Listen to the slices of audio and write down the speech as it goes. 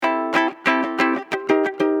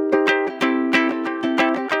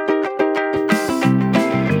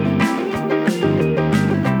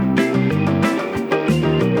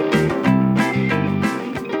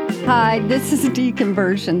This is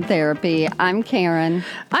Deconversion Therapy. I'm Karen.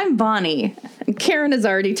 I'm Bonnie. Karen has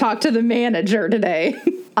already talked to the manager today.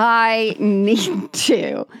 I need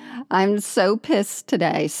to. I'm so pissed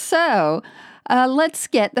today. So let's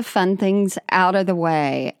get the fun things out of the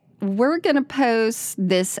way. We're going to post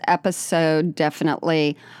this episode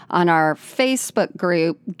definitely on our Facebook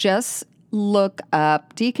group. Just look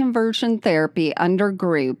up Deconversion Therapy under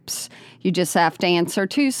groups. You just have to answer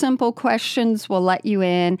 2 simple questions. We'll let you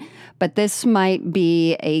in. But this might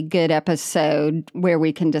be a good episode where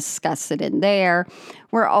we can discuss it in there.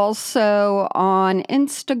 We're also on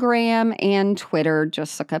Instagram and Twitter.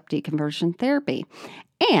 Just look up Deconversion Therapy.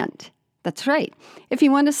 And that's right. If you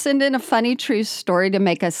want to send in a funny true story to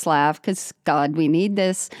make us laugh, because God, we need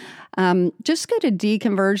this, just go to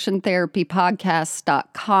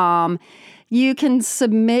deconversiontherapypodcast.com. You can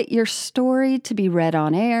submit your story to be read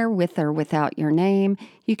on air with or without your name.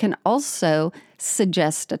 You can also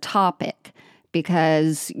suggest a topic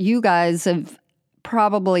because you guys have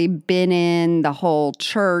probably been in the whole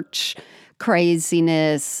church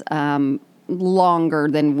craziness longer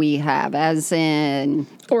than we have, as in...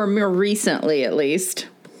 Or more recently, at least.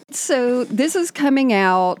 So this is coming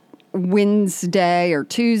out Wednesday or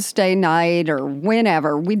Tuesday night or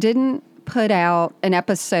whenever. We didn't put out an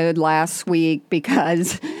episode last week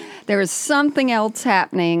because there was something else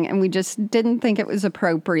happening and we just didn't think it was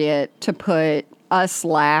appropriate to put us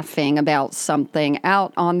laughing about something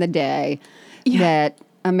out on the day that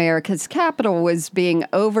America's capital was being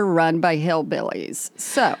overrun by hillbillies.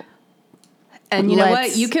 So... And you know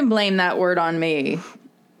what? You can blame that word on me.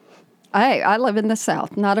 I live in the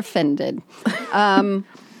South, not offended.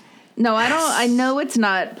 No, I don't. I know it's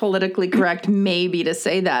not politically correct maybe to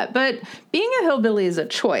say that, but being a hillbilly is a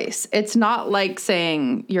choice. It's not like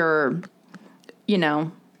saying you're,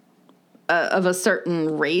 of a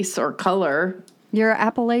certain race or color. You're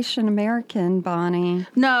Appalachian American, Bonnie.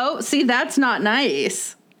 No, see, that's not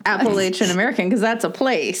nice. Appalachian American, because that's a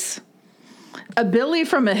place. A Billy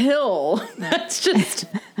from a hill. That's just...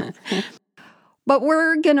 But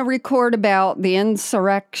we're going to record about the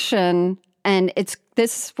insurrection, and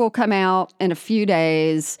this will come out in a few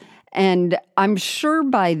days, and I'm sure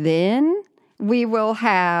by then we will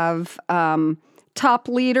have top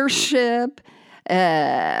leadership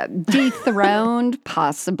dethroned,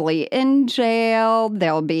 possibly in jail.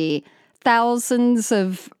 There'll be thousands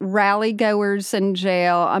of rally goers in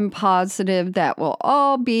jail. I'm positive that will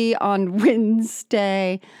all be on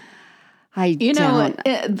Wednesday.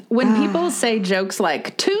 When people say jokes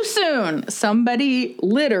like too soon, somebody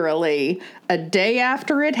literally a day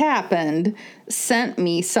after it happened sent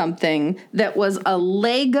me something that was a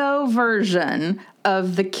Lego version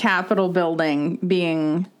of the Capitol building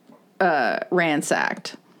being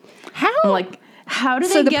ransacked. How? How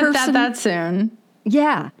did they get that soon?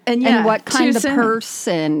 Yeah. And what kind of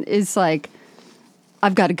person is like,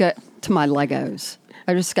 I've got to get to my Legos.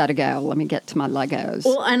 I just got to go. Let me get to my Legos.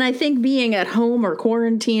 Well, and I think being at home or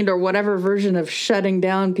quarantined or whatever version of shutting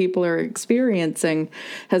down people are experiencing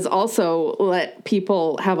has also let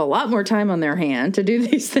people have a lot more time on their hand to do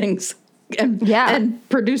these things and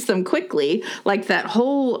produce them quickly. Like that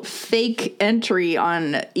whole fake entry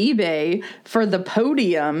on eBay for the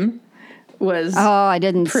podium was I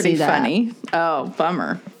didn't pretty see that. Funny. Oh,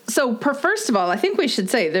 bummer. So first of all, I think we should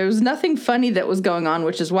say there was nothing funny that was going on,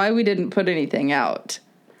 which is why we didn't put anything out.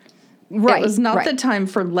 Right. It was not the time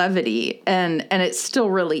for levity, and it still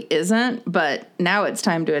really isn't, but now it's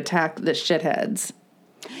time to attack the shitheads.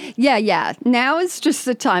 Yeah. Now is just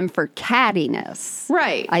the time for cattiness.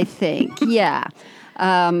 Right. I think. Yeah.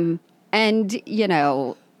 And,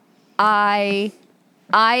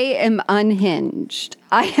 I am unhinged.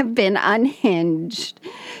 I have been unhinged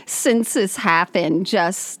since this happened,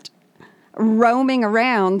 just roaming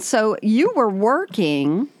around. So you were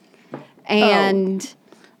working, and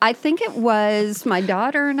I think it was my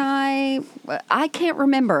daughter and I can't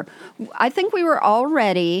remember. I think we were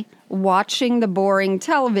already watching the boring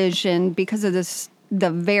television because of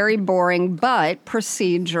the very boring but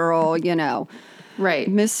procedural, Right.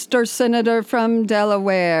 Mr. Senator from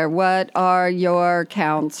Delaware, what are your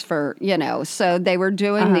counts for, So they were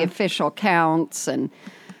doing the official counts, and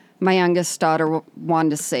my youngest daughter wanted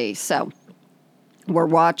to see. So we're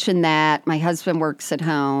watching that. My husband works at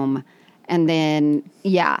home. And then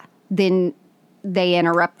they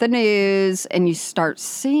interrupt the news, and you start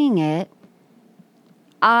seeing it.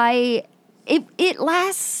 It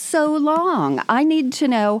lasts so long. I need to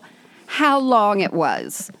know how long it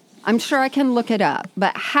was. I'm sure I can look it up,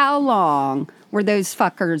 but how long were those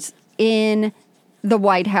fuckers in the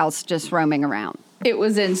White House just roaming around? It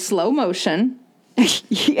was in slow motion. Yes.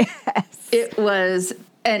 It was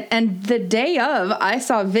And the day of, I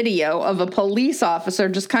saw video of a police officer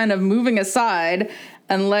just kind of moving aside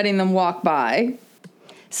and letting them walk by.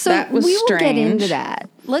 So that was we will strange. get into that.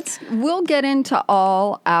 We'll get into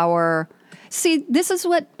all our. See, this is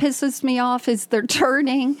what pisses me off is they're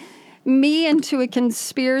turning me into a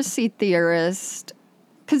conspiracy theorist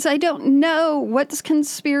because I don't know what's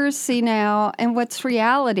conspiracy now and what's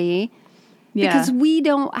reality because we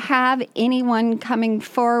don't have anyone coming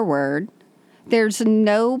forward. There's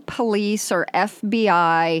no police or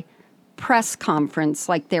FBI press conference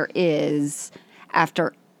like there is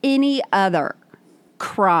after any other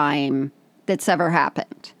crime that's ever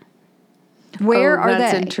happened. Where are they?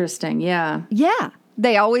 That's interesting. Yeah. Yeah.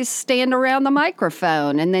 They always stand around the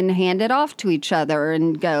microphone and then hand it off to each other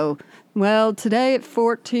and go, well, today at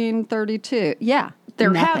 14:32. Yeah.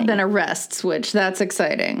 There have been arrests, which that's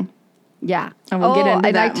exciting. Yeah. And we'll get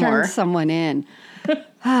into that I turned more. someone in.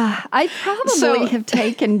 I probably have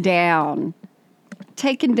taken down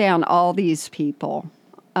all these people.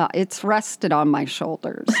 It's rested on my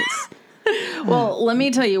shoulders. Well, let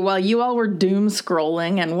me tell you, while you all were doom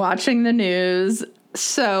scrolling and watching the news,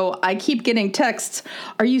 so I keep getting texts,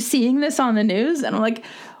 are you seeing this on the news? And I'm like,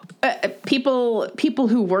 people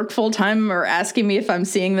who work full time are asking me if I'm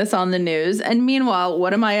seeing this on the news. And meanwhile,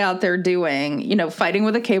 what am I out there doing? Fighting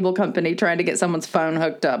with a cable company, trying to get someone's phone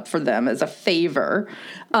hooked up for them as a favor,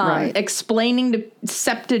 Right. explaining to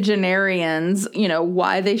septuagenarians,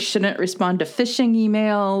 why they shouldn't respond to phishing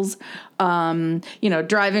emails,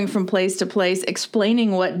 driving from place to place,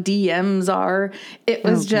 explaining what DMs are. It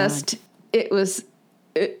was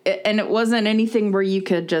and it wasn't anything where you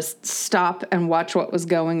could just stop and watch what was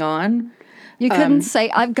going on. You couldn't say,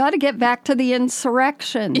 I've got to get back to the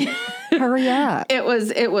insurrection. Hurry up. It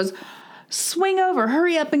was swing over,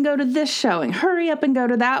 hurry up and go to this showing, hurry up and go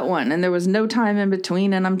to that one. And there was no time in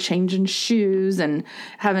between, and I'm changing shoes and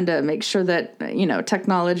having to make sure that,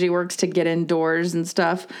 technology works to get indoors and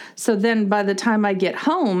stuff. So then by the time I get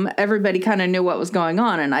home, everybody kind of knew what was going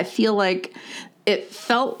on. And I feel like it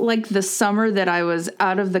felt like the summer that I was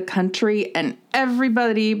out of the country, and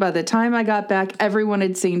everybody, by the time I got back, everyone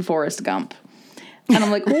had seen Forrest Gump. And I'm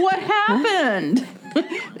like, what happened?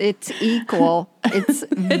 It's equal. It's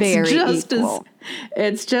very equal.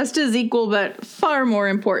 It's just as equal, but far more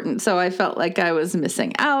important. So I felt like I was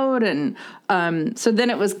missing out. And so then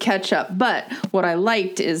it was catch up. But what I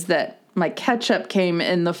liked is that my catch up came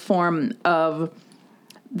in the form of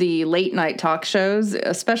the late night talk shows,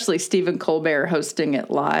 especially Stephen Colbert hosting it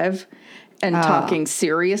live and talking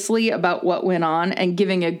seriously about what went on and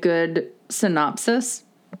giving a good synopsis.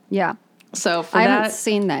 Yeah. So for I that, haven't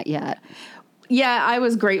seen that yet. Yeah, I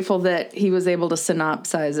was grateful that he was able to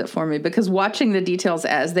synopsize it for me, because watching the details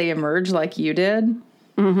as they emerge like you did,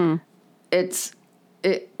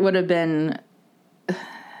 it would have been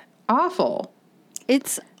awful.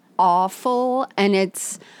 It's awful, and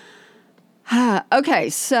it's... Okay,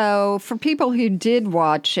 so for people who did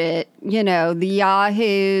watch it, the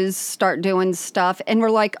Yahoos start doing stuff, and we're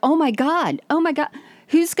like, oh my God,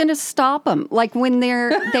 who's going to stop them? Like when they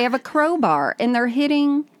have a crowbar, and they're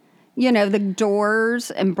hitting... the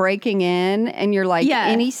doors and breaking in, and you're like,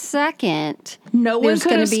 any second, no one there's could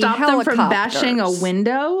going have to be stopped them from helicopters. bashing a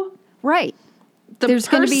window. Right. There's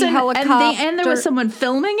going to be helicopters. And there was someone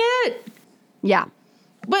filming it. Yeah.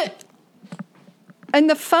 But And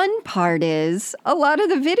the fun part is, a lot of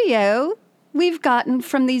the video we've gotten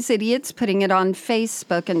from these idiots putting it on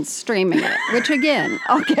Facebook and streaming it, which again,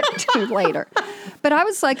 I'll get to later. But I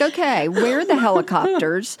was like, okay, where are the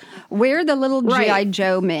helicopters? Where are the little G.I.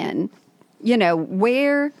 Joe men?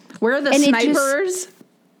 Where are the and snipers?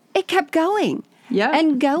 It kept going. Yeah.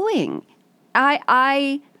 And going.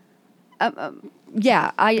 I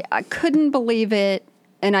couldn't believe it.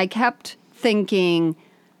 And I kept thinking,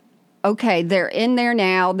 okay, they're in there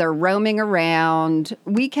now. They're roaming around.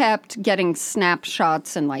 We kept getting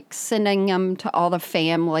snapshots and sending them to all the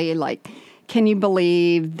family. Like, can you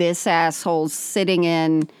believe this asshole's sitting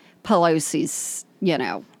in Pelosi's,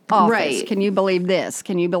 office? Right. Can you believe this?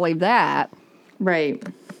 Can you believe that? Right.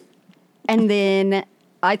 And then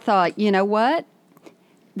I thought, you know what?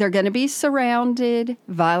 They're going to be surrounded.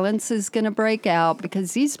 Violence is going to break out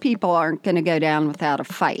because these people aren't going to go down without a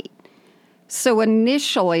fight. So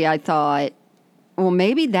initially I thought, well,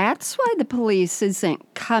 maybe that's why the police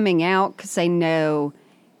isn't coming out, because they know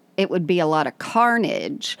it would be a lot of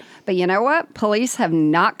carnage. But you know what? Police have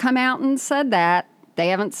not come out and said that. They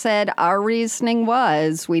haven't said our reasoning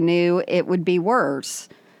was we knew it would be worse.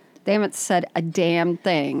 They haven't said a damn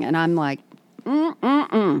thing. And I'm like,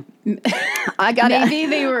 I got Maybe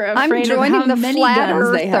they were afraid I'm joining of how the many flat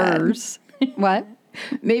guns they had. earthers. What?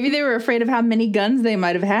 Maybe they were afraid of how many guns they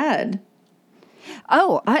might have had.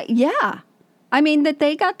 Oh, yeah. I mean, that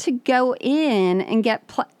they got to go in and get...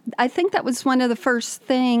 I think that was one of the first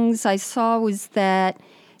things I saw was that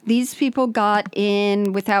these people got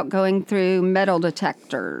in without going through metal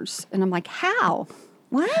detectors. And I'm like, how?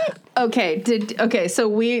 What? Okay, so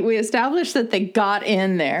we established that they got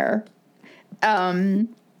in there.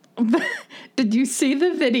 Did you see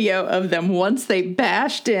the video of them once they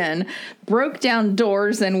bashed in, broke down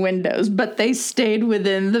doors and windows, but they stayed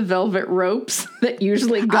within the velvet ropes that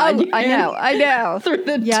usually guide you I know. through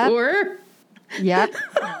the tour? Yep.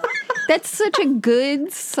 That's such a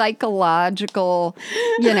good psychological,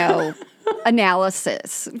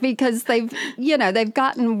 analysis because they've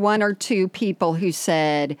gotten one or two people who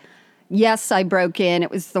said, yes, I broke in.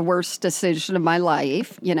 It was the worst decision of my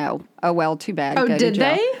life. Oh, well, too bad. Oh, did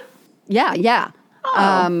they? Yeah.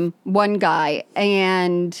 Oh. One guy.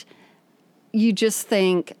 And you just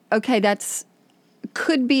think, okay,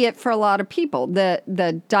 could be it for a lot of people.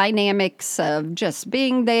 The dynamics of just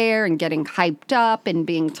being there and getting hyped up and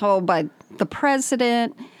being told by the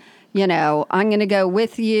president, I'm going to go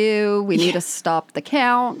with you. We need to stop the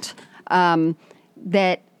count.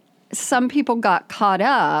 That some people got caught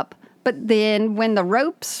up. But then when the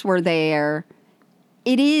ropes were there,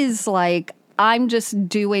 it is like, I'm just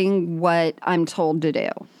doing what I'm told to do.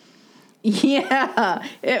 Yeah.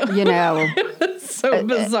 It was so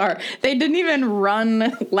bizarre. They didn't even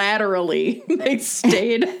run laterally. They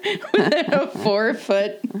stayed within a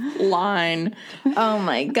 4-foot line. Oh,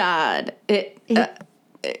 my God.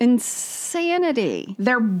 Insanity.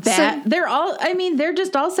 They're bad. They're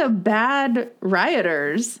just also bad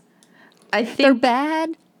rioters. I think they're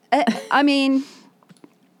bad.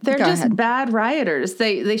 They're just bad rioters.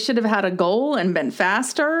 They should have had a goal and been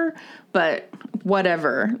faster, but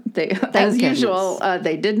whatever. As usual,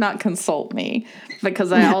 they did not consult me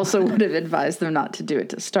because I also would have advised them not to do it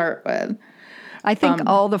to start with. I think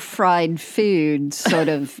all the fried food sort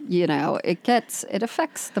of, it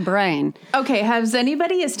affects the brain. Okay, has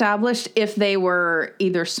anybody established if they were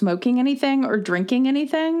either smoking anything or drinking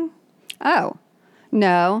anything? Oh,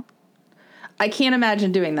 no. I can't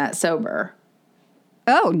imagine doing that sober.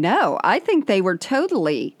 Oh, no. I think they were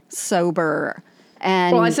totally sober.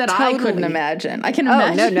 And I said I couldn't imagine. I can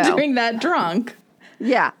imagine doing that drunk.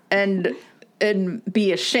 Yeah. And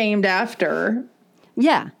be ashamed after.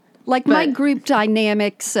 Yeah. Like my group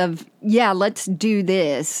dynamics of, let's do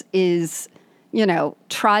this is,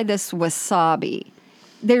 try this wasabi.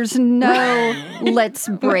 There's no let's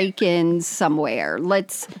break in somewhere.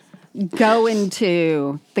 Let's go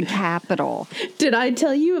into the Capitol. Did I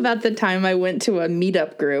tell you about the time I went to a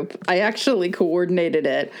meetup group? I actually coordinated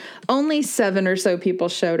it. Only 7 or so people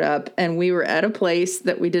showed up, and we were at a place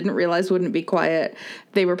that we didn't realize wouldn't be quiet.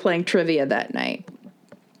 They were playing trivia that night.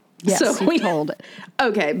 Yes, so we told it.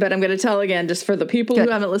 Okay, but I'm going to tell again just for the people who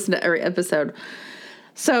haven't listened to every episode.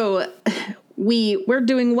 So we're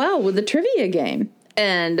doing well with the trivia game.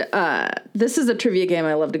 And this is a trivia game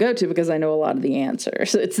I love to go to because I know a lot of the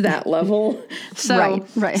answers. It's that level. So,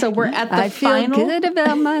 right. So we're at the final. I final. feel good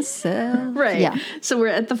about myself. Right. Yeah. So we're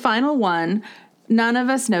at the final one. None of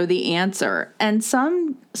us know the answer. And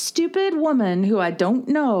some stupid woman who I don't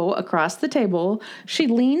know across the table, she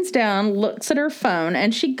leans down, looks at her phone,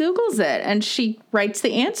 and she Googles it, and she writes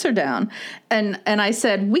the answer down. And I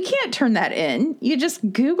said, we can't turn that in. You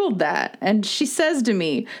just Googled that. And she says to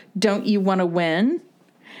me, don't you want to win?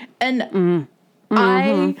 And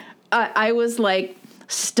I was like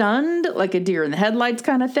stunned, like a deer in the headlights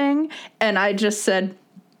kind of thing. And I just said,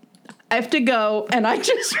 I have to go. And I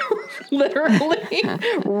just literally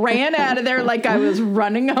ran out of there like I was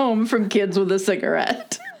running home from Kids with a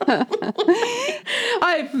Cigarette.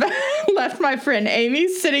 I left my friend Amy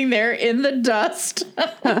sitting there in the dust.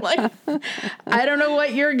 Like, I don't know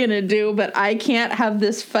what you're going to do, but I can't have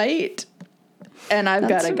this fight. And I've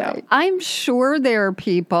got to go. I'm sure there are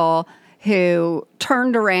people who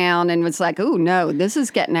turned around and was like, oh, no, this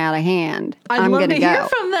is getting out of hand. I'm going to hear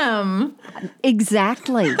from them.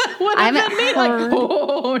 Exactly. What does that mean? Like,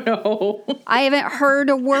 oh, no. I haven't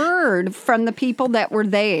heard a word from the people that were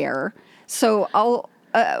there. So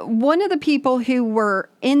one of the people who were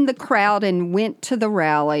in the crowd and went to the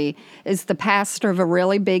rally is the pastor of a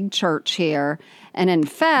really big church here. And in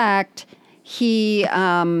fact, he,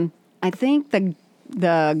 I think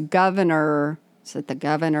the governor... Is it the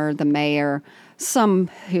governor, the mayor, some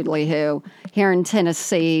hoodly-hoo here in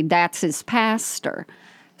Tennessee, that's his pastor.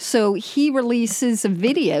 So he releases a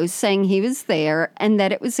video saying he was there and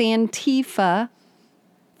that it was Antifa.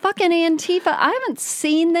 Fucking Antifa. I haven't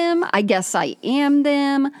seen them. I guess I am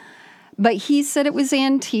them. But he said it was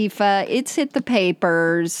Antifa. It's hit the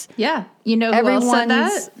papers. Yeah. You know who else said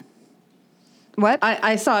that? What?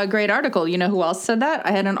 I saw a great article. You know who else said that?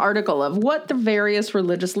 I had an article of what the various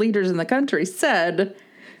religious leaders in the country said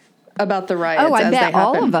about the riots. Oh, I as bet they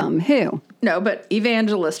all happened. of them. Who? No, but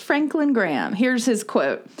evangelist Franklin Graham. Here's his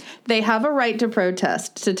quote. They have a right to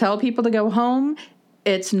protest. To tell people to go home,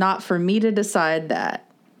 it's not for me to decide that.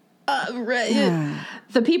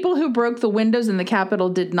 The people who broke the windows in the Capitol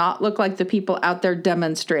did not look like the people out there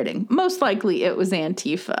demonstrating. Most likely it was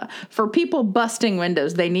Antifa. For people busting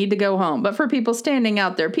windows, they need to go home. But for people standing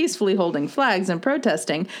out there peacefully holding flags and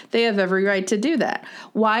protesting, they have every right to do that.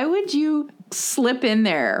 Why would you slip in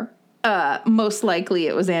there? Most likely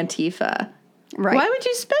it was Antifa. Right. Why would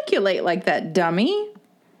you speculate like that, dummy?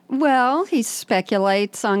 Well, he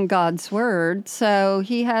speculates on God's word, so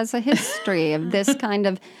he has a history of this kind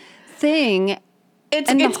of thing.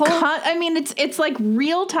 It's like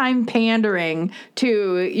real time pandering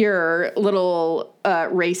to your little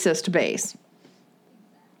racist base.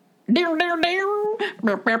 Most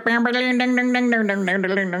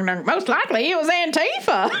likely it was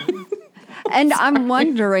Antifa. And I'm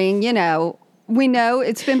wondering, we know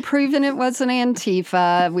it's been proven it wasn't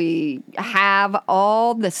Antifa. We have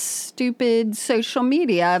all the stupid social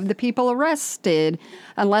media of the people arrested,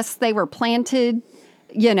 unless they were planted,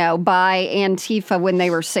 by Antifa when they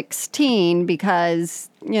were 16, because,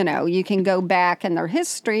 you can go back in their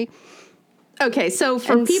history. Okay, so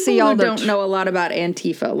for people who don't know a lot about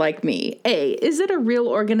Antifa, like me, is it a real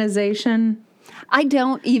organization? I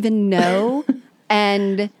don't even know.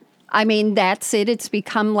 And I mean, that's it. It's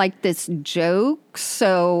become like this joke.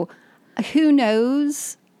 So who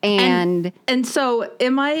knows? And so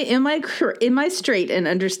am I straight in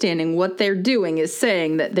understanding what they're doing is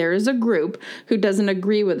saying that there is a group who doesn't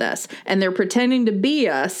agree with us, and they're pretending to be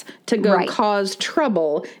us to go cause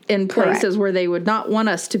trouble in places where they would not want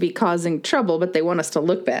us to be causing trouble, but they want us to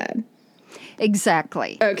look bad.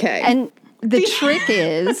 Exactly. Okay. And the trick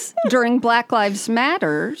is, during Black Lives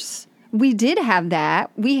Matters, we did have that.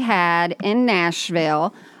 We had in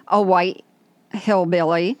Nashville a white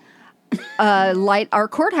hillbilly light our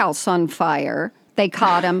courthouse on fire. They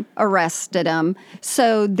caught him, arrested him.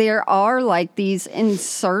 So there are like these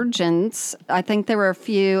insurgents. I think there were a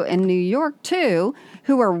few in New York too,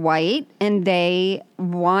 who are white, and they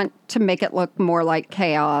want to make it look more like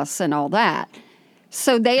chaos and all that.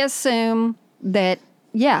 So they assume that,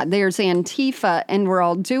 there's Antifa and we're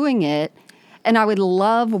all doing it. And I would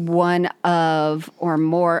love one of or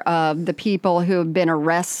more of the people who have been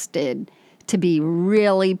arrested to be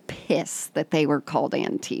really pissed that they were called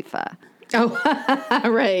Antifa. Oh,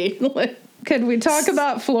 right. Could we talk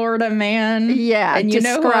about Florida Man? Yeah. And you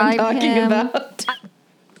know who I'm talking about?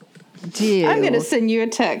 I'm going to send you a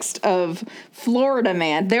text of Florida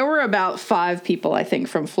Man. There were about 5 people, I think,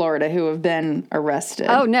 from Florida who have been arrested.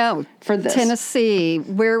 Oh, no. For this. Tennessee,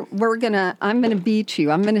 I'm going to beat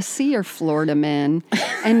you. I'm going to see your Florida Man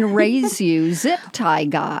and raise you zip tie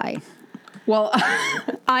guy. Well,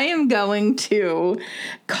 I am going to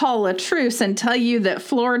call a truce and tell you that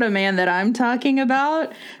Florida Man that I'm talking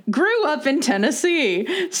about grew up in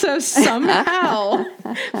Tennessee. So somehow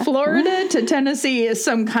Florida to Tennessee is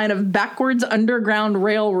some kind of backwards underground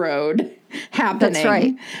railroad happening. That's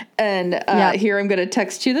right. And here I'm going to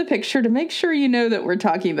text you the picture to make sure you know that we're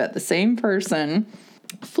talking about the same person.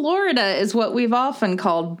 Florida is what we've often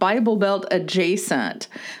called Bible Belt adjacent,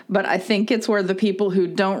 but I think it's where the people who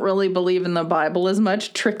don't really believe in the Bible as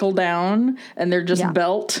much trickle down, and they're just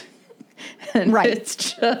belt. And it's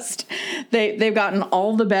just, they've gotten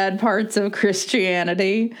all the bad parts of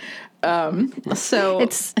Christianity. So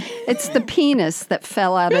it's the penis that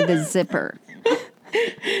fell out of the zipper.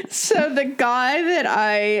 So the guy that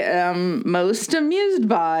I am most amused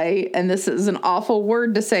by, and this is an awful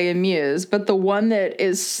word to say amused, but the one that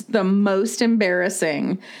is the most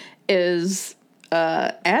embarrassing is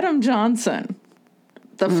Adam Johnson,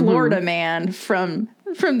 the Florida man from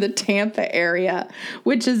the Tampa area,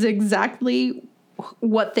 which is exactly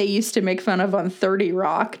what they used to make fun of on 30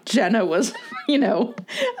 Rock. Jenna was,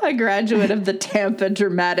 a graduate of the Tampa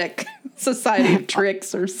Dramatic Society of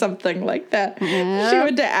Tricks or something like that. Yep. She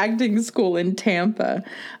went to acting school in Tampa.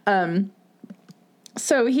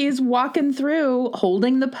 So he's walking through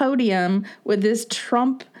holding the podium with this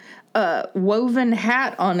Trump woven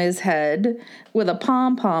hat on his head with a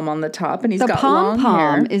pom-pom on the top, and he's got long hair. The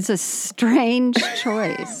pom-pom is a strange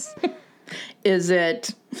choice. Is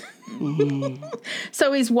it?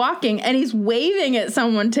 So he's walking and he's waving at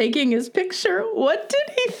someone taking his picture. What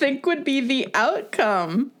did he think would be the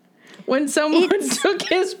outcome when someone took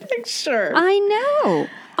his picture? I know.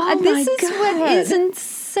 Oh This my is God. what is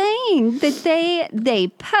insane. saying that they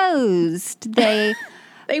posed, they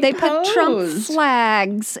put Trump posed.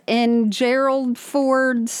 flags in Gerald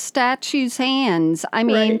Ford statue's hands. I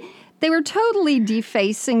mean, Right. they were totally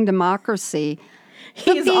defacing democracy.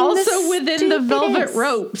 for He's being also within the velvet stupidest.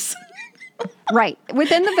 ropes. Right,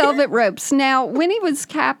 within the velvet ropes. Now, when he was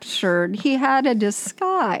captured, he had a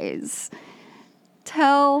disguise.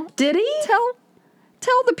 Did he?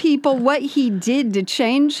 Tell the people what he did to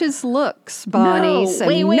change his looks, Bonnie. No. So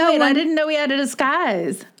Wait. no I one- didn't know he had a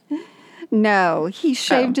disguise. No, he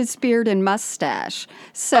shaved his beard and mustache.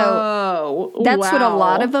 So that's what a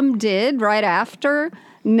lot of them did right after.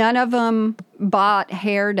 None of them bought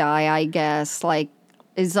hair dye, I guess, like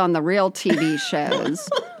is on the real TV shows.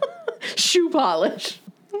 shoe polish.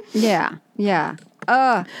 Yeah.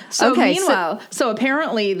 So okay, meanwhile, so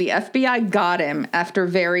apparently the FBI got him after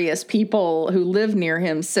various people who live near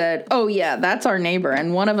him said, "Oh yeah, that's our neighbor."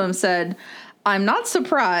 And one of them said, "I'm not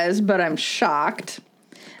surprised, but I'm shocked."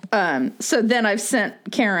 So then I've sent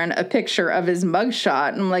Karen a picture of his mugshot,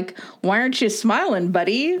 and I'm like, "Why aren't you smiling,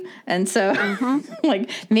 buddy?" And so, like,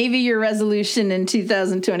 maybe your resolution in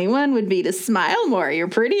 2021 would be to smile more. You're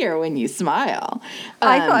prettier when you smile.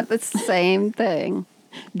 I thought the same thing.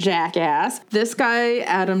 Jackass. This guy,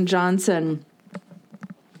 Adam Johnson,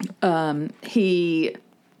 he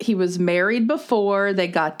was married before they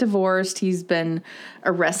got divorced. He's been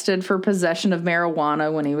arrested for possession of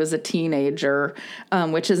marijuana when he was a teenager,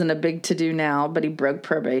 which isn't a big to-do now, but he broke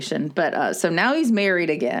probation. But so now he's married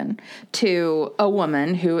again to a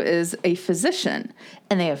woman who is a physician,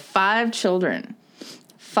 and they have 5 children.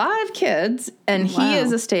 5 kids, and he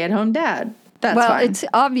is a stay-at-home dad. That's fine. It's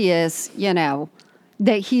obvious,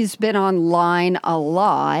 that he's been online a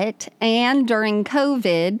lot. And during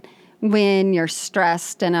COVID, when you're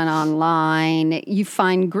stressed and online, you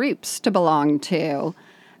find groups to belong to.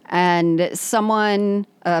 And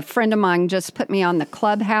a friend of mine just put me on the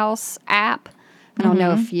Clubhouse app. I don't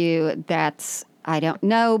know if I don't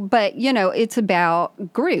know, but it's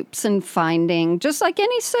about groups and finding, just like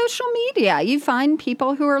any social media, you find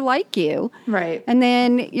people who are like you. Right. And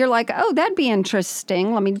then you're like, oh, that'd be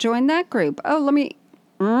interesting. Let me join that group.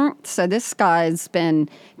 So this guy's been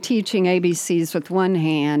teaching ABCs with one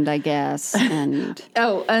hand, I guess. And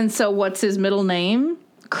and so what's his middle name?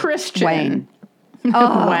 Christian. Wang.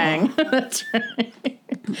 Wang. That's right.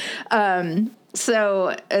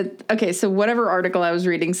 So whatever article I was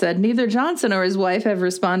reading said neither Johnson or his wife have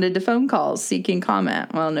responded to phone calls seeking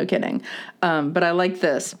comment. Well, no kidding. But I like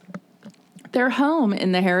this. Their home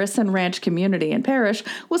in the Harrison Ranch community and parish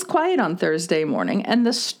was quiet on Thursday morning, and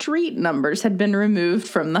the street numbers had been removed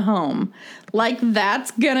from the home. Like,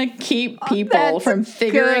 that's gonna keep people from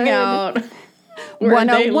figuring out where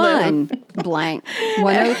they live. 101 blank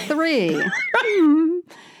 103.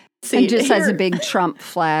 See, And just has a here- big Trump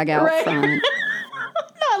flag out Right. front.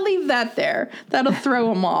 I'll leave that there. That'll throw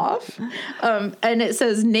them off. And it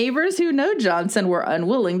says neighbors who know Johnson were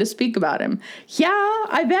unwilling to speak about him. Yeah,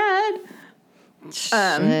 I bet.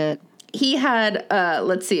 Shit. He had,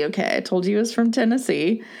 let's see, okay, I told you he was from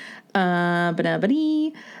Tennessee. So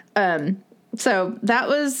that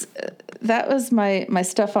was my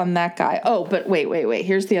stuff on that guy. Oh, but wait.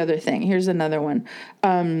 Here's the other thing. Here's another one.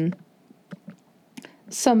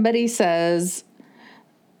 Somebody says,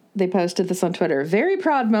 they posted this on Twitter. Very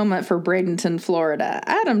proud moment for Bradenton, Florida.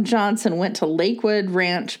 Adam Johnson went to Lakewood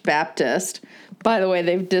Ranch Baptist. By the way,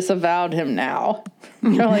 they've disavowed him now.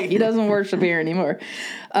 He doesn't worship here anymore.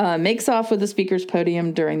 Makes off with the speaker's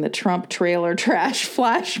podium during the Trump trailer trash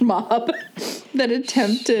flash mob that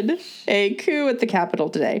attempted a coup at the Capitol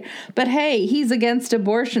today. But hey, he's against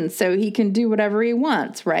abortion, so he can do whatever he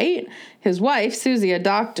wants, right? His wife, Susie, a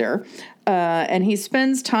doctor, and he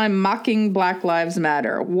spends time mocking Black Lives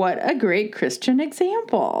Matter. What a great Christian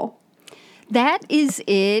example. That is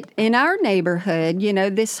it in our neighborhood.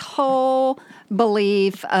 This whole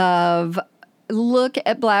belief of look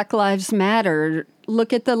at Black Lives Matter,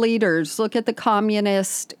 look at the leaders, look at the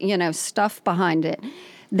communist, stuff behind it.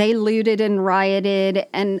 They looted and rioted,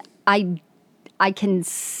 and I can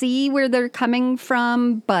see where they're coming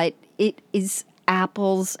from, but it is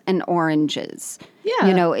apples and oranges.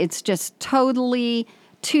 Yeah. It's just totally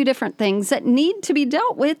 2 different things that need to be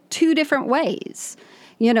dealt with 2 different ways.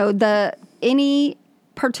 Any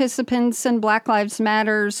participants in Black Lives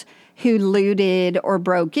Matters who looted or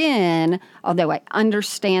broke in, although I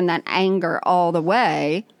understand that anger all the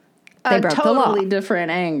way, they broke the law. Totally different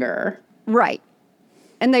anger. Right.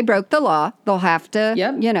 And they broke the law. They'll have to,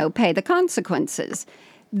 pay the consequences.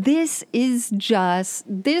 This is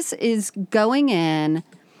going in,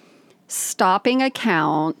 stopping a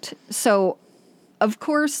count. So, of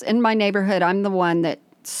course, in my neighborhood, I'm the one that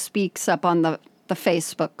speaks up on the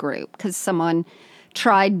Facebook group because someone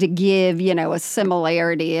tried to give, a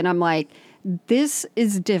similarity. And I'm like, this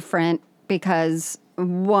is different because,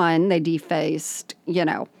 one, they defaced,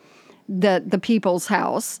 the people's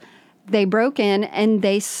house. They broke in and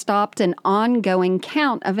they stopped an ongoing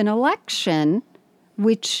count of an election,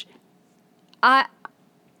 which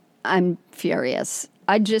I'm furious.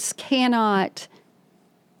 I just cannot.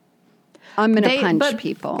 I'm going to punch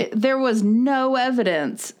people. There was no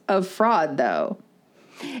evidence of fraud, though,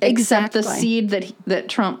 except the seed that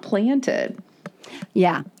Trump planted.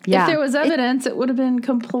 Yeah. If there was evidence, it would have been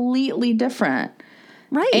completely different.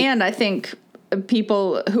 Right. And I think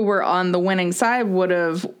people who were on the winning side would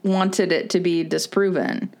have wanted it to be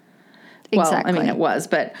disproven. Exactly. Well, I mean, it was,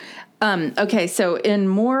 but okay. So in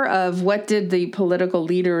more of what did the political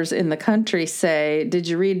leaders in the country say, did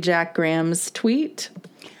you read Jack Graham's tweet?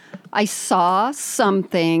 I saw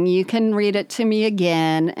something. You can read it to me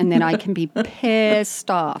again, and then I can be pissed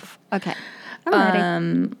off. Okay.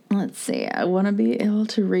 I'm ready. Let's see. I want to be able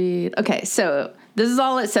to read. Okay, so this is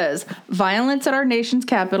all it says. Violence at our nation's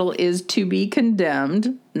capital is to be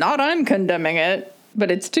condemned. Not I'm condemning it, but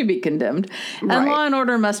it's to be condemned. Right. And law and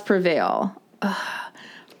order must prevail.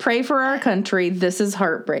 Pray for our country. This is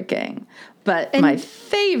heartbreaking. But my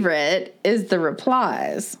favorite is the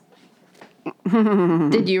replies.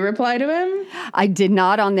 Did you reply to him? I did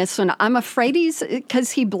not on this one. I'm afraid because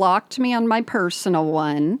he blocked me on my personal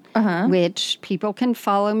one, which people can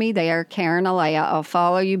follow me there. Karen Alea, I'll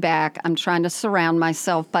follow you back. I'm trying to surround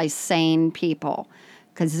myself by sane people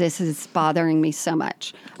because this is bothering me so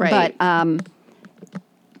much. Right. But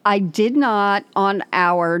I did not on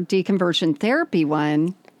our deconversion therapy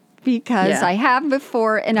one because I have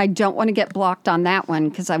before, and I don't want to get blocked on that one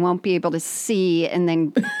because I won't be able to see and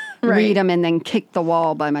then read them and then kick the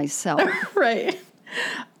wall by myself. Right.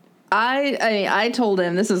 I told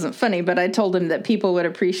him, this isn't funny, but I told him that people would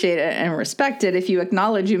appreciate it and respect it if you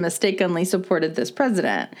acknowledge you mistakenly supported this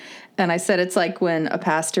president. And I said, it's like when a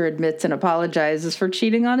pastor admits and apologizes for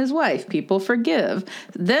cheating on his wife. People forgive.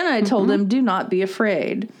 Then I told him, do not be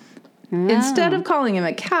afraid. Instead of calling him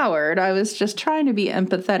a coward, I was just trying to be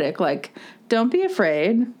empathetic. Like, don't be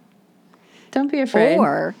afraid. Don't be afraid.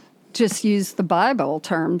 Or just use the Bible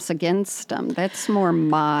terms against them. That's more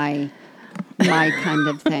my kind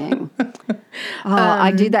of thing.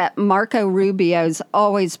 I do that. Marco Rubio's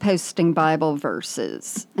always posting Bible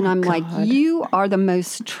verses. And I'm like, you are the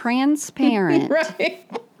most transparent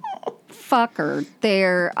fucker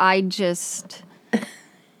there. I just...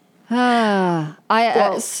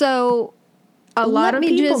 so a lot of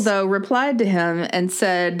people though replied to him and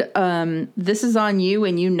said, this is on you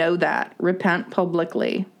and you know that. Repent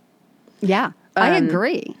publicly. Yeah, I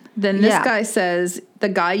agree. Then this guy says, the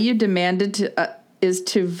guy you demanded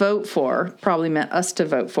to vote for, probably meant us to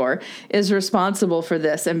vote for, is responsible for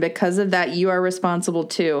this. And because of that, you are responsible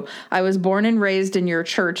too. I was born and raised in your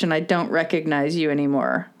church and I don't recognize you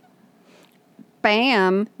anymore.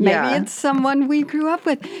 Bam. Maybe it's someone we grew up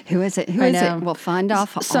with. Who is it? Who is it? We'll find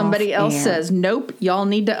off. Somebody else says, nope, y'all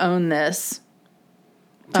need to own this.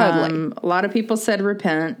 Totally. A lot of people said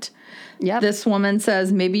repent. Yep. This woman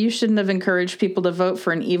says, maybe you shouldn't have encouraged people to vote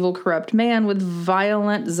for an evil, corrupt man with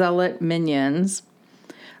violent, zealot minions.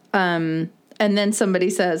 And then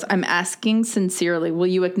somebody says, I'm asking sincerely, will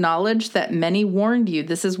you acknowledge that many warned you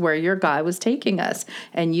this is where your guy was taking us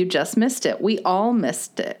and you just missed it? We all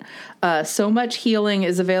missed it. So much healing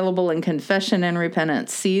is available in confession and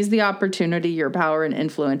repentance. Seize the opportunity your power and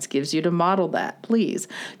influence gives you to model that, please.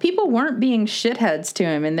 People weren't being shitheads to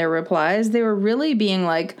him in their replies. They were really being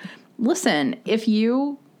like, listen, if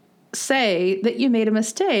you say that you made a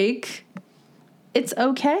mistake, it's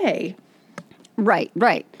okay. Right.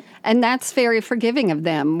 And that's very forgiving of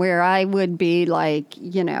them, where I would be like,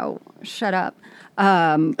 shut up.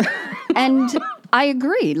 And I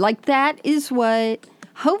agree. Like, that is what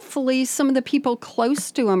hopefully some of the people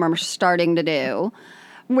close to him are starting to do.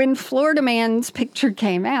 When Florida Man's picture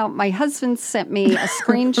came out, my husband sent me a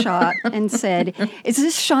screenshot and said, is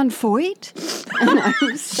this Sean Foyt? And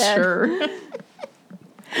I said, sure.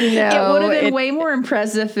 No, it would have been way more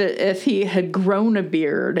impressive if he had grown a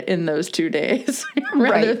beard in those 2 days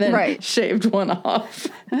rather than shaved one off.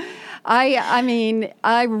 I mean,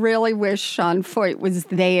 I really wish Sean Foyt was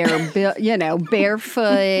there,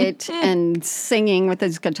 barefoot and singing with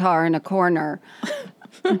his guitar in a corner.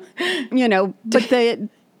 But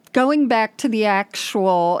going back to the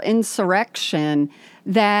actual insurrection,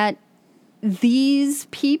 that these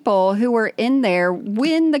people who were in there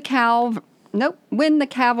when the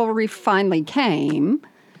cavalry finally came,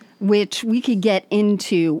 which we could get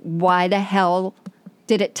into why the hell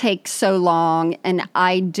did it take so long? And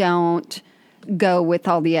I don't go with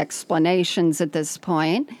all the explanations at this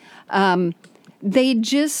point. They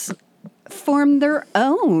just form their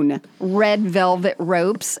own red velvet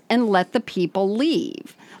ropes and let the people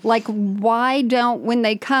leave. Like, why don't, when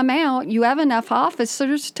they come out, you have enough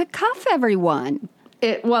officers to cuff everyone?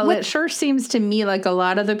 It sure seems to me like a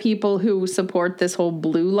lot of the people who support this whole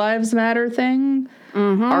Blue Lives Matter thing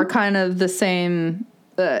are kind of the same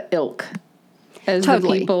ilk as the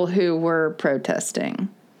people who were protesting.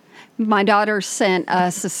 My daughter sent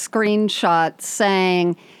us a screenshot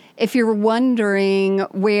saying, if you're wondering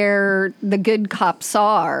where the good cops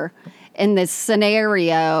are in this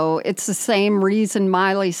scenario, it's the same reason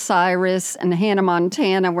Miley Cyrus and Hannah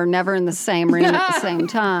Montana were never in the same room at the same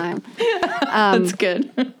time. That's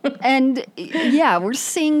good. And yeah, we're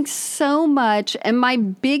seeing so much. And my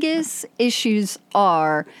biggest issues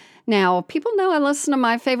are, now, people know I listen to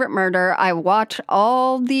My Favorite Murder. I watch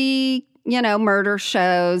all the, murder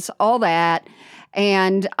shows, all that.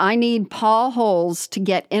 And I need Paul Holes to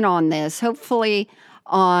get in on this. Hopefully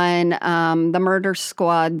on the Murder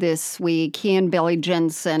Squad this week, he and Billy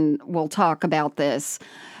Jensen will talk about this.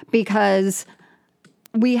 Because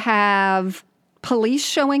we have police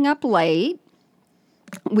showing up late.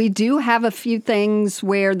 We do have a few things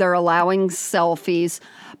where they're allowing selfies.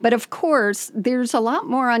 But of course, there's a lot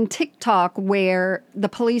more on TikTok where the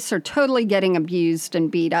police are totally getting abused and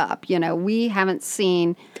beat up. We haven't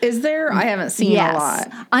seen... Is there? I haven't seen a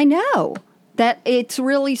lot. I know. That it's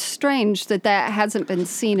really strange that hasn't been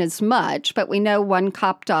seen as much. But we know one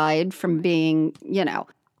cop died from being,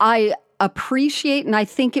 I appreciate, and I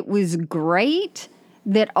think it was great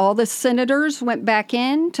that all the senators went back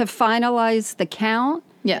in to finalize the count.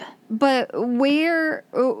 Yeah. But where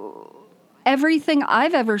everything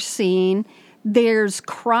I've ever seen, there's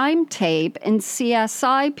crime tape and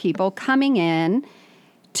CSI people coming in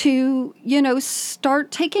to, start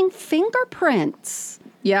taking fingerprints.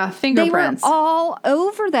 Yeah, fingerprints. They were all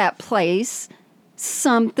over that place.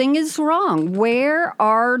 Something is wrong. Where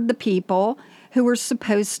are the people who were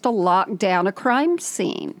supposed to lock down a crime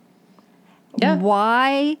scene? Yeah.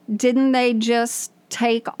 Why didn't they just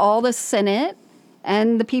take all the Senate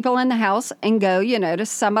and the people in the House and go, to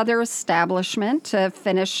some other establishment to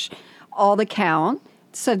finish all the count?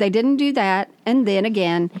 So they didn't do that. And then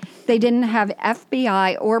again, they didn't have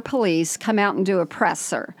FBI or police come out and do a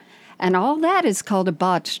presser. And all that is called a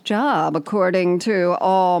botched job, according to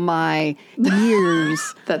all my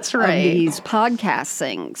years That's right. of these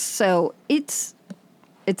podcastings. So it's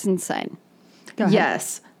insane. Go ahead.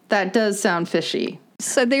 Yes. That does sound fishy.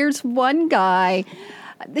 So there's one guy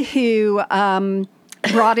who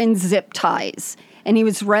brought in zip ties, and he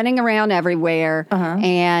was running around everywhere,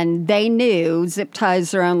 and they knew zip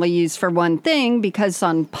ties are only used for one thing because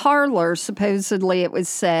on Parler, supposedly it was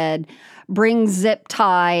said, bring zip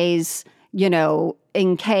ties,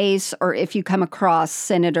 in case or if you come across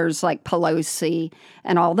senators like Pelosi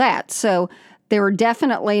and all that. So there were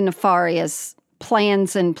definitely nefarious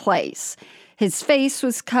plans in place. His face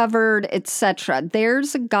was covered, etc.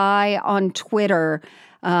 There's a guy on Twitter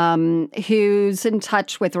who's in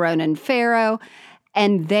touch with Ronan Farrow,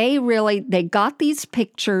 and they got these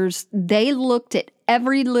pictures. They looked at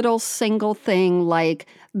every little single thing, like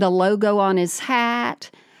the logo on his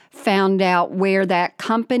hat, found out where that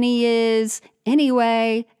company is.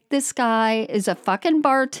 Anyway, this guy is a fucking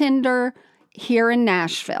bartender here in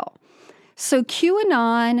Nashville. So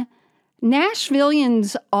QAnon,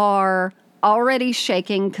 Nashvillians are already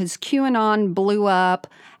shaking because QAnon blew up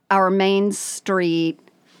our main street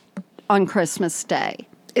on Christmas Day.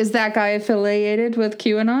 Is that guy affiliated with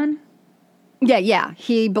QAnon? Yeah.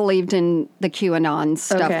 He believed in the QAnon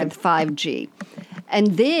stuff with 5G.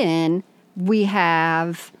 And then we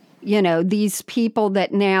have, these people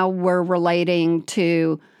that now were relating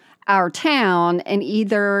to our town, and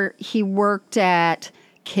either he worked at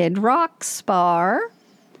Kid Rock's bar.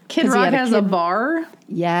 Kid Rock has a bar?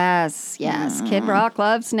 Yes. Kid Rock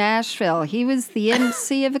loves Nashville. He was the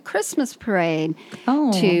MC of a Christmas parade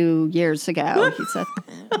 2 years ago. He's a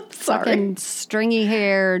fucking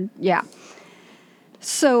stringy-haired, yeah.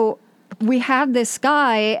 So we have this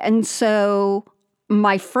guy, and so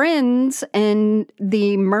my friends and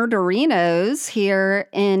the murderinos here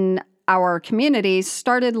in our community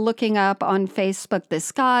started looking up on Facebook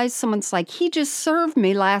this guy. Someone's like, he just served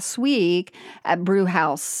me last week at Brew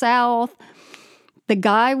House South. The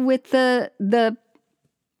guy with the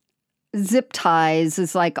zip ties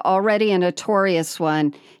is like already a notorious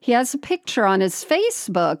one. He has a picture on his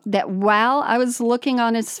Facebook that while I was looking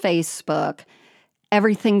on his Facebook,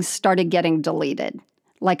 everything started getting deleted.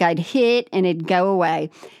 like I'd hit and it'd go away.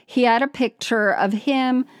 He had a picture of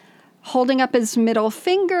him holding up his middle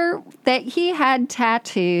finger that he had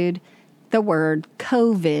tattooed the word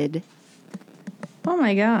COVID. Oh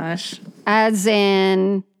my gosh. As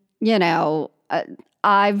in, you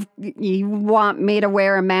want me to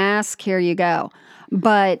wear a mask? Here you go.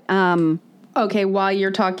 But, okay, while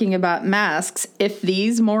you're talking about masks, if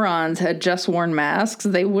these morons had just worn masks,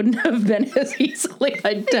 they wouldn't have been as easily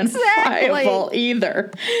identifiable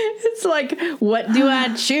either. It's like, what do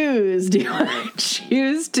I choose? Do I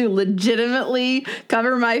choose to legitimately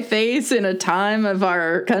cover my face in a time of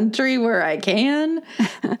our country where I can?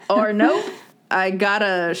 Or nope, I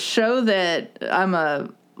gotta show that I'm a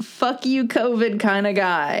fuck you COVID kind of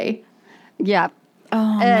guy. Yeah.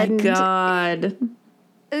 Oh my God.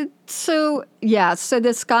 So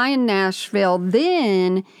this guy in Nashville,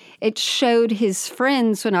 then it showed his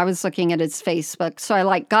friends when I was looking at his Facebook. So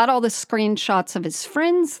I got all the screenshots of his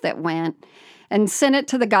friends that went and sent it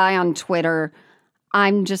to the guy on Twitter.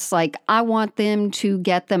 I'm just I want them to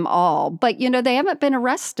get them all. But, they haven't been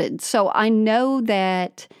arrested. So I know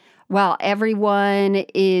that while everyone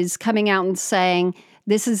is coming out and saying,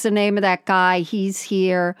 this is the name of that guy, he's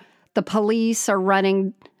here, the police are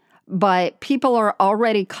running. But people are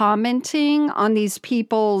already commenting on these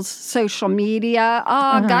people's social media.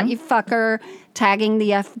 Got you, fucker, tagging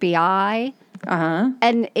the FBI.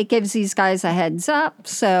 And it gives these guys a heads up.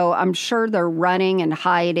 So I'm sure they're running and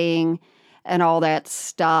hiding and all that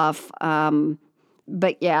stuff. But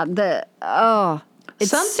yeah,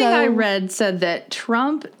 I read said that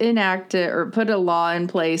Trump enacted or put a law in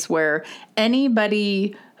place where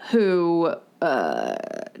anybody who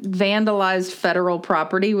vandalized federal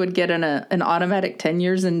property would get an automatic 10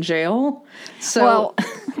 years in jail. So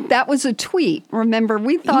that was a tweet. Remember,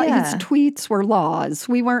 we thought his tweets were laws.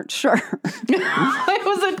 We weren't sure. It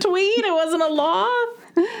was a tweet? It wasn't a law?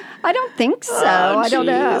 I don't think so. I don't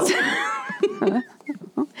know.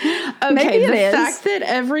 Okay, the fact that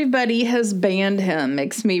everybody has banned him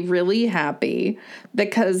makes me really happy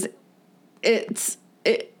because it's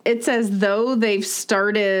as though they've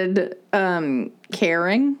started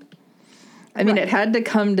caring. I mean, it had to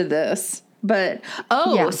come to this. But,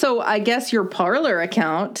 so I guess your Parler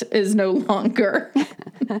account is no longer.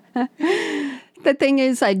 The thing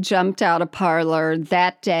is, I jumped out of Parler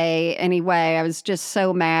that day anyway. I was just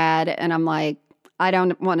so mad. And I'm like, I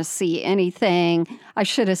don't want to see anything. I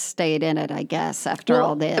should have stayed in it, I guess, after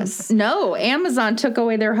all this. No, Amazon took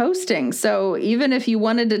away their hosting. So even if you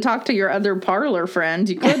wanted to talk to your other Parler friend,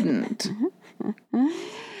 you couldn't.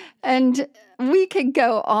 And we could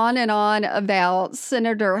go on and on about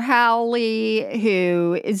Senator Hawley,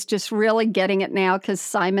 who is just really getting it now because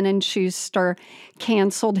Simon & Schuster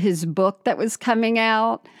canceled his book that was coming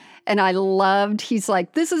out. And I loved, he's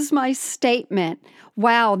like, this is my statement.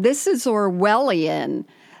 Wow, this is Orwellian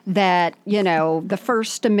that, the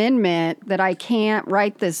First Amendment, that I can't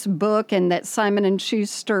write this book and that Simon &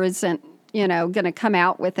 Schuster isn't, going to come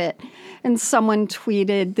out with it. And someone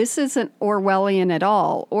tweeted, this isn't Orwellian at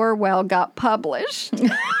all. Orwell got published.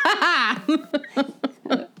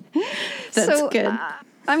 That's good.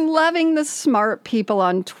 I'm loving the smart people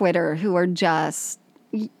on Twitter who are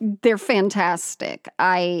they're fantastic.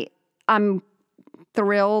 I'm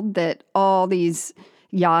thrilled that all these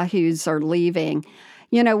yahoos are leaving.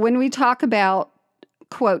 When we talk about,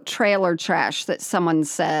 quote, trailer trash that someone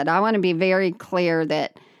said, I want to be very clear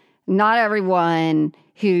that not everyone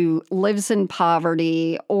who lives in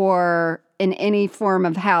poverty or in any form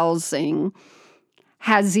of housing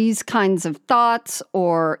has these kinds of thoughts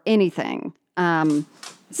or anything. And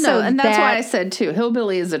that's why I said, too,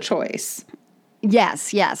 hillbilly is a choice.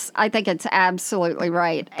 Yes. I think it's absolutely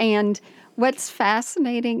right. And what's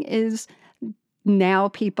fascinating is now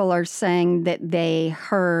people are saying that they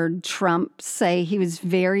heard Trump say he was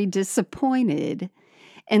very disappointed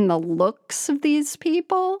in the looks of these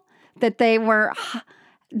people,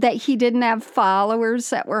 that he didn't have followers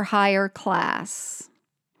that were higher class.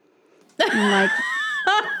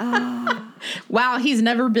 Wow, he's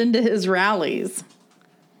never been to his rallies.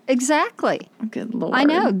 Exactly. Good Lord. I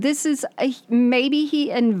know. This is maybe he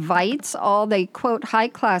invites all the, quote,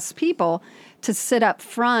 high-class people to sit up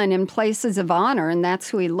front in places of honor, and that's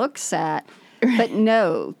who he looks at. But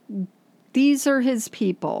no, these are his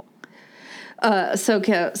people. So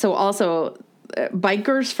also,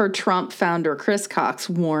 Bikers for Trump founder Chris Cox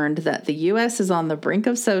warned that the U.S. is on the brink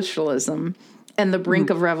of socialism and the brink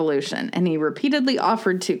of revolution, and he repeatedly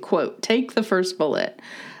offered to, quote, take the first bullet.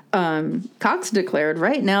 Cox declared,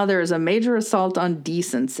 right now there is a major assault on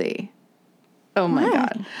decency. Oh, my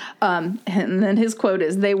God. And then his quote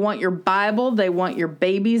is, they want your Bible, they want your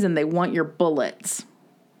babies, and they want your bullets.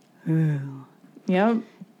 Yep.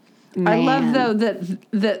 Man. I love, though,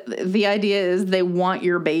 that the idea is they want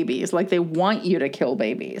your babies. Like, they want you to kill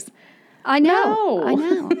babies. I know. No. I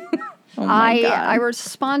know. Oh, my God. I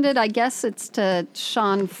responded, I guess it's to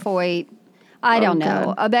Sean Foyt. I don't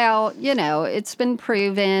know, God. about, it's been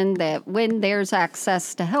proven that when there's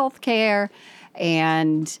access to health care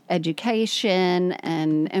and education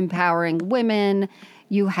and empowering women,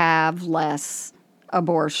 you have less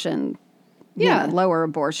abortion. Yeah. Lower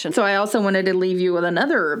abortion. So I also wanted to leave you with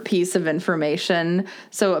another piece of information.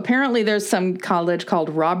 So apparently there's some college called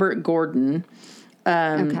Robert Gordon.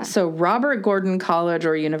 Okay. So Robert Gordon College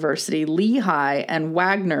or University, Lehigh, and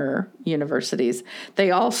Wagner universities,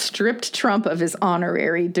 they all stripped Trump of his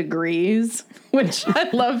honorary degrees, which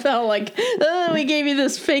I love how, like, we gave you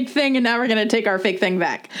this fake thing and now we're going to take our fake thing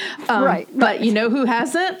back. Right. But you know who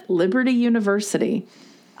hasn't? Liberty University.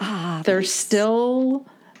 They're still,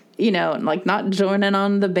 like, not joining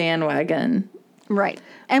on the bandwagon. Right.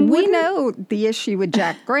 And we know the issue with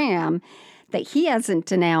Jack Graham that he hasn't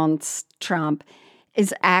denounced Trump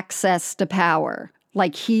is access to power.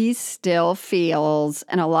 Like, he still feels,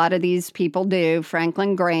 and a lot of these people do,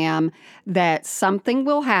 Franklin Graham, that something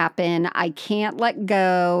will happen. I can't let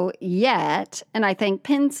go yet. And I think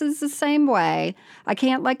Pence is the same way. I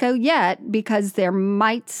can't let go yet because there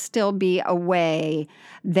might still be a way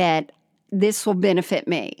that this will benefit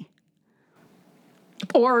me.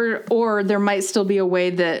 Or there might still be a way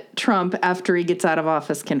that Trump, after he gets out of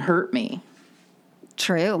office, can hurt me.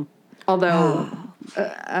 True. Although,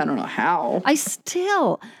 I don't know how.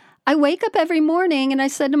 I wake up every morning and I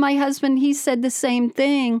said to my husband, he said the same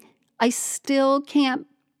thing. I still can't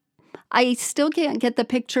get the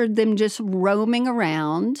picture of them just roaming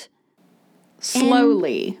around.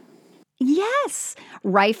 Slowly. Yes.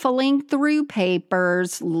 Rifling through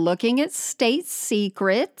papers, looking at state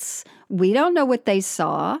secrets. We don't know what they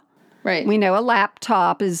saw. Right. We know a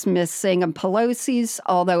laptop is missing of Pelosi's,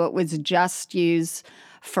 although it was just used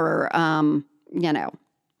for,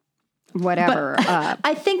 whatever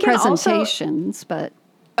I think presentations. But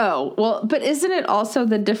isn't it also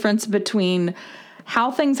the difference between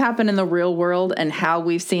how things happen in the real world and how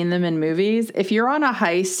we've seen them in movies? If you're on a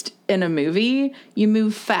heist in a movie, you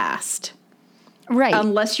move fast. Right.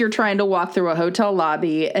 Unless you're trying to walk through a hotel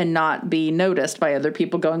lobby and not be noticed by other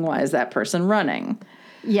people going, why is that person running?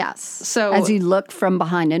 Yes. So as you look from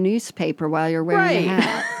behind a newspaper while you're wearing a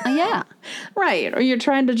hat. Yeah. Right. Or you're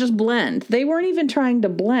trying to just blend. They weren't even trying to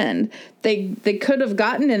blend. They could have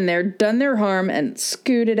gotten in there, done their harm, and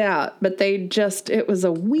scooted out. But it was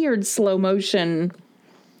a weird slow motion.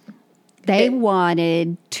 They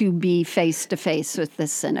wanted to be face to face with the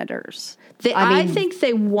senators. I think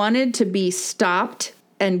they wanted to be stopped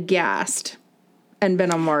and gassed and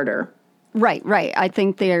been a martyr. Right. I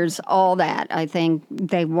think there's all that. I think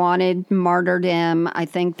they wanted martyrdom. I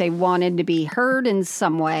think they wanted to be heard in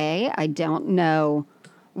some way. I don't know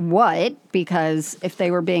what, because if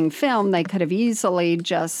they were being filmed, they could have easily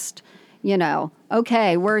just,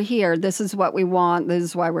 okay, we're here. This is what we want. This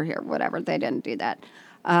is why we're here. Whatever. They didn't do that.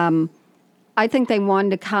 I think they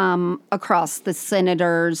wanted to come across the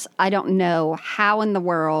senators. I don't know how in the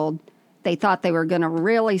world they thought they were going to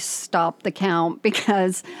really stop the count,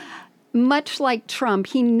 because much like Trump,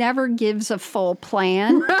 he never gives a full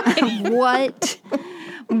plan of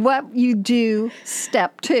what you do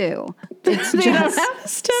step 2. It's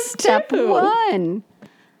just step 1.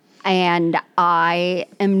 And I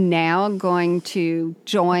am now going to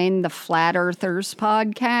join the Flat Earthers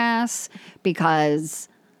podcast because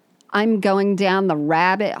I'm going down the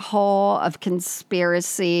rabbit hole of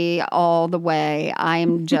conspiracy all the way.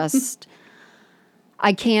 I'm just,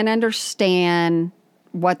 I can't understand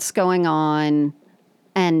what's going on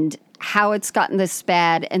and how it's gotten this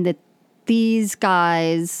bad, and that these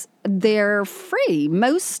guys, they're free.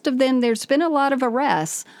 Most of them, there's been a lot of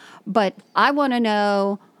arrests, but I want to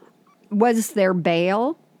know, was there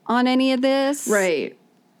bail on any of this? Right.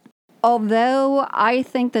 Although I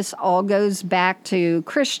think this all goes back to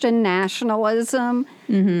Christian nationalism,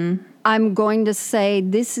 I'm going to say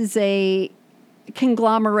this is a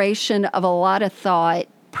conglomeration of a lot of thought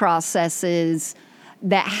processes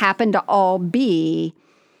that happen to all be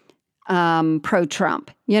pro-Trump.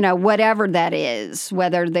 Whatever that is,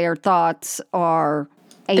 whether their thoughts are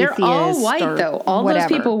atheist. They're all white, though. All whatever.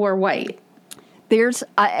 those people were white.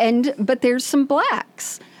 But there's some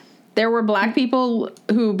blacks. There were black people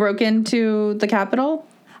who broke into the Capitol?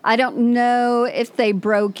 I don't know if they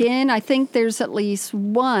broke in. I think there's at least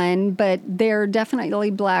one, but there are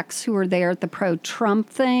definitely blacks who were there at the pro-Trump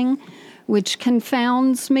thing, which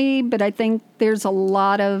confounds me. But I think there's a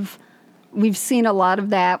lot of we've seen a lot of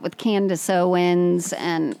that with Candace Owens,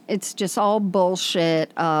 and it's just all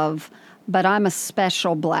bullshit of, but I'm a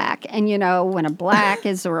special black. And, you know, when a black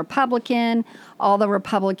is a Republican, all the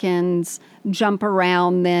Republicans jump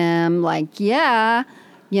around them like, yeah,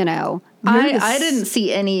 you know. I didn't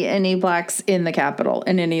see any blacks in the Capitol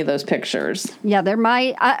in any of those pictures. Yeah,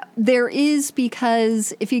 there is,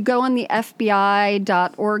 because if you go on the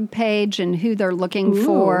FBI.org page and who they're looking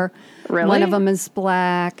for, really? One of them is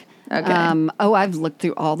black. Okay. I've looked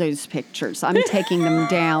through all those pictures. I'm taking them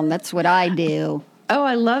down. That's what I do. Oh,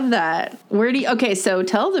 I love that. So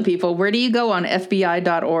tell the people, where do you go on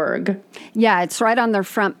FBI.org? Yeah, it's right on their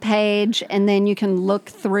front page, and then you can look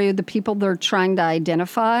through the people they're trying to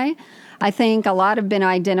identify. I think a lot have been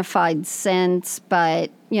identified since,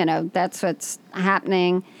 but, you know, that's what's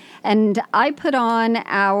happening. And I put on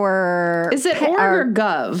our... Is it org or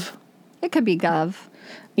gov? It could be gov.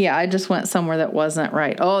 Yeah, I just went somewhere that wasn't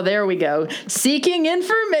right. Oh, there we go. Seeking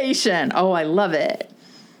information. Oh, I love it.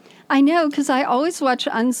 I know, because I always watch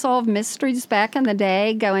Unsolved Mysteries back in the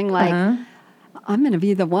day going like, I'm going to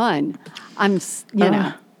be the one. I'm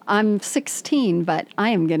 16, but I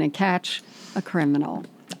am going to catch a criminal.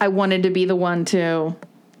 I wanted to be the one, too.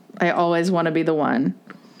 I always want to be the one.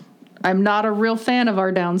 I'm not a real fan of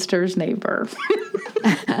our downstairs neighbor.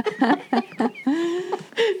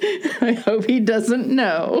 I hope he doesn't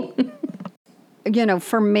know. You know,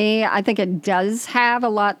 for me, I think it does have a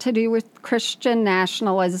lot to do with Christian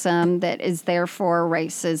nationalism that is therefore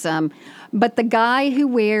racism. But the guy who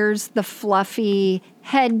wears the fluffy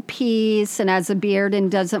headpiece and has a beard and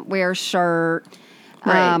doesn't wear a shirt,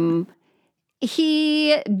 right.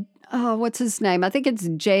 What's his name? I think it's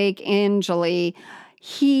Jake Angeli.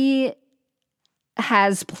 He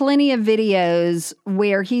has plenty of videos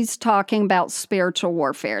where he's talking about spiritual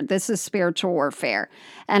warfare. This is spiritual warfare.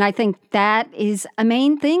 And I think that is a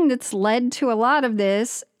main thing that's led to a lot of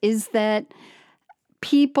this, is that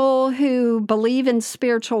people who believe in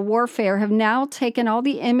spiritual warfare have now taken all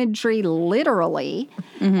the imagery literally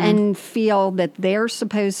and feel that they're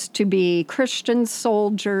supposed to be Christian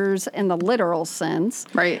soldiers in the literal sense.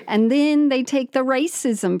 Right. And then they take the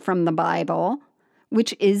racism from the Bible,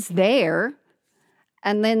 which is there,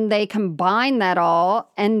 and then they combine that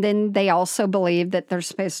all, and then they also believe that they're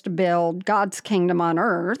supposed to build God's kingdom on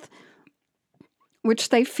earth, which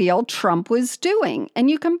they feel Trump was doing. And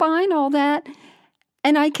you combine all that,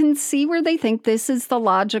 and I can see where they think this is the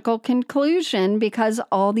logical conclusion, because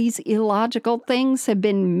all these illogical things have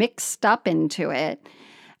been mixed up into it.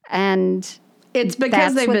 And it's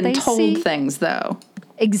because they've been told things, though.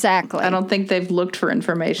 Exactly. I don't think they've looked for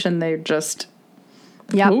information. They're just,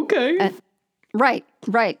 okay. Right.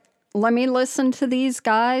 Let me listen to these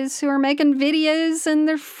guys who are making videos in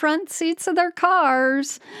their front seats of their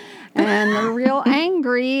cars, and they're real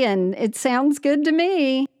angry, and it sounds good to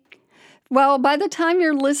me. Well, by the time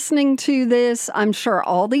you're listening to this, I'm sure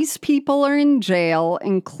all these people are in jail,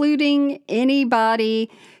 including anybody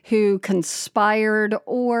who conspired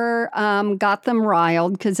or got them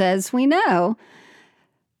riled, because as we know,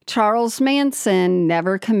 Charles Manson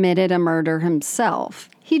never committed a murder himself.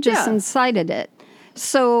 He just incited it.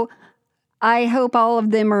 So I hope all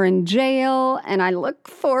of them are in jail, and I look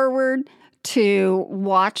forward to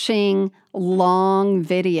watching long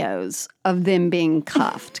videos of them being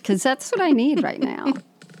cuffed, because that's what I need right now.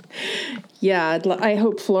 Yeah, I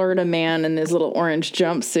hope Florida man in his little orange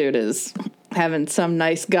jumpsuit is having some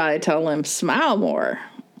nice guy tell him, smile more.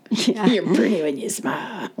 Yeah. You're pretty when you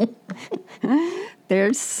smile.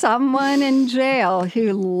 There's someone in jail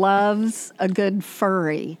who loves a good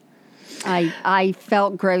furry. I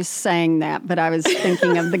felt gross saying that, but I was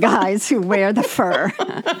thinking of the guys who wear the fur.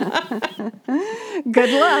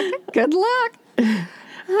 Good luck.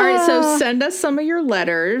 All right, so send us some of your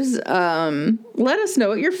letters. Let us know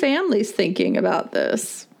what your family's thinking about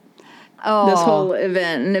this whole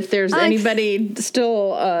event, and if there's anybody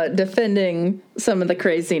still defending some of the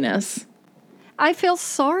craziness. I feel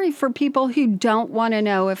sorry for people who don't want to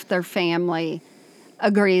know if their family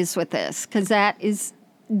agrees with this, because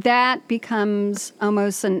that becomes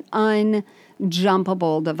almost an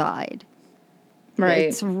unjumpable divide. Right.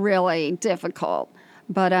 It's really difficult,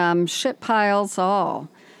 but shit piles all.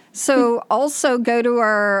 So also go to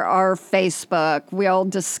our Facebook. We'll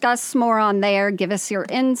discuss more on there. Give us your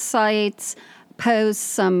insights. Post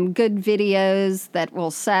some good videos that will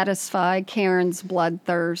satisfy Karen's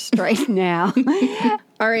bloodthirst right now.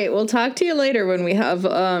 All right, we'll talk to you later when we have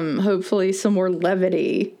hopefully some more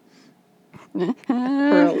levity. Or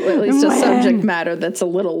at least a subject matter that's a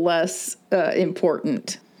little less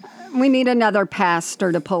important. We need another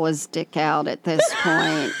pastor to pull his dick out at this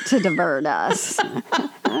point to divert us.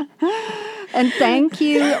 And thank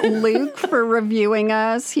you, Luke, for reviewing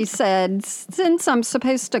us. He said, since I'm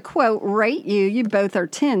supposed to, quote, rate you, you both are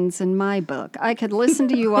 10s in my book. I could listen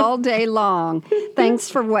to you all day long. Thanks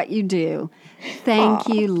for what you do. Thank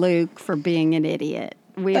you, Luke, for being an idiot.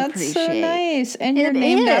 We appreciate it. That's so nice. And you're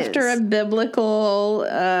named after a biblical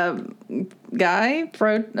guy.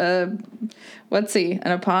 What's he?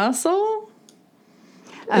 An apostle?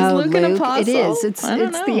 Is Luke an apostle? It is. It's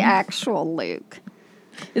the actual Luke.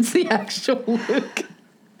 It's the actual Luke.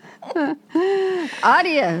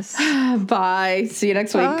 Adios. Bye. See you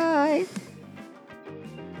next week.